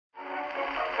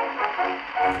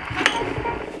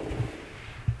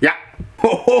Yeah.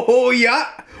 Oh,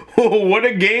 yeah. Oh, what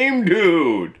a game,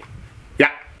 dude.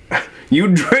 Yeah. You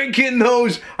drinking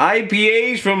those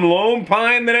IPAs from Lone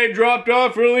Pine that I dropped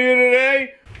off earlier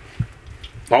today?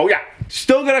 Oh, yeah.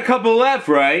 Still got a couple left,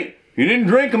 right? You didn't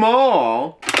drink them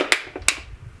all.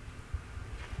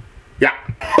 Yeah.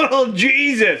 Well,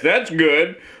 Jesus, that's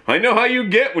good. I know how you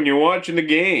get when you're watching the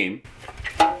game.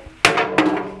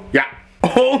 Yeah.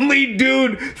 Only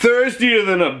dude thirstier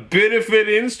than a bit-of-it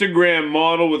Instagram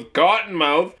model with cotton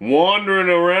mouth wandering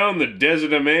around the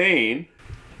desert of Maine.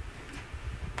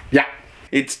 Yeah.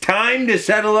 It's time to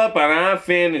settle up on our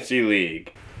fantasy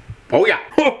league. Oh, yeah.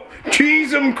 Oh,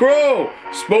 cheese 'em crow.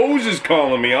 Spose is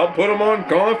calling me. I'll put him on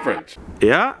conference.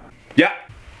 Yeah? Yeah.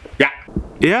 Yeah.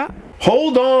 Yeah?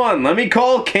 Hold on. Let me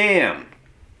call Cam.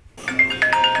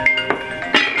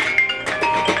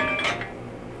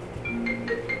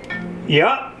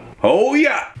 Yeah. Oh,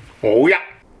 yeah. Oh, yeah.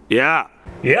 Yeah.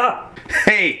 Yeah.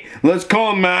 Hey, let's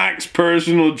call Max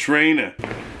personal trainer.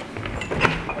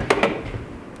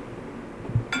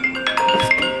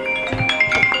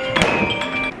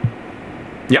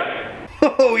 Yeah.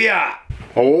 Oh, yeah.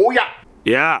 Oh, yeah.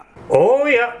 Yeah. Oh,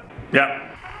 yeah. Yeah.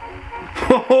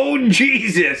 Oh,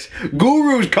 Jesus.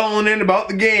 Guru's calling in about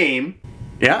the game.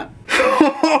 Yeah?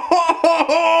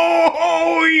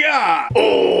 Oh, yeah.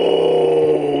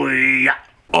 Oh, yeah.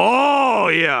 Oh,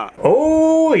 yeah.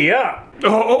 Oh, yeah.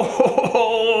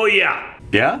 Oh, yeah.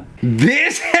 Yeah?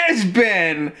 This has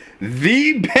been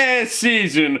the best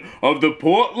season of the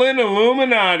Portland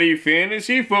Illuminati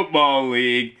Fantasy Football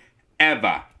League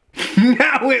ever.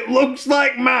 Now it looks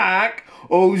like Mark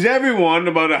owes everyone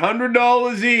about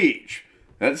 $100 each.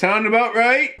 That sound about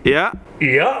right? Yeah?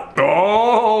 Yeah.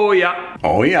 Oh, yeah.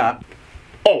 Oh, yeah.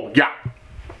 Oh, yeah.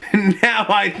 Now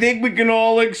I think we can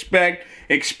all expect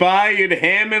expired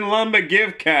Hammond Lumber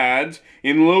gift cards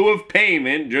in lieu of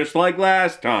payment just like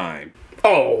last time.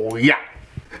 Oh, yeah.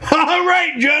 All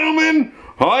right, gentlemen.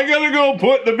 I gotta go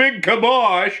put the big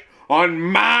kibosh on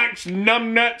Mark's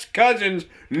Numbnuts Cousins'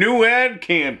 new ad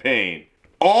campaign.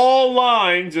 All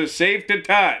lines are safe to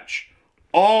touch.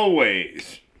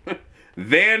 Always.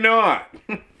 They're not.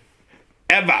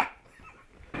 Ever.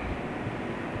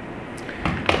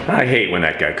 I hate when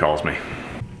that guy calls me.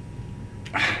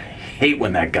 I hate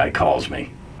when that guy calls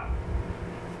me.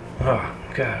 Oh,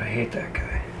 God, I hate that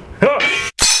guy. Oh!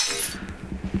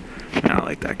 I don't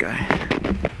like that guy.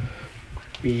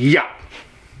 Yeah.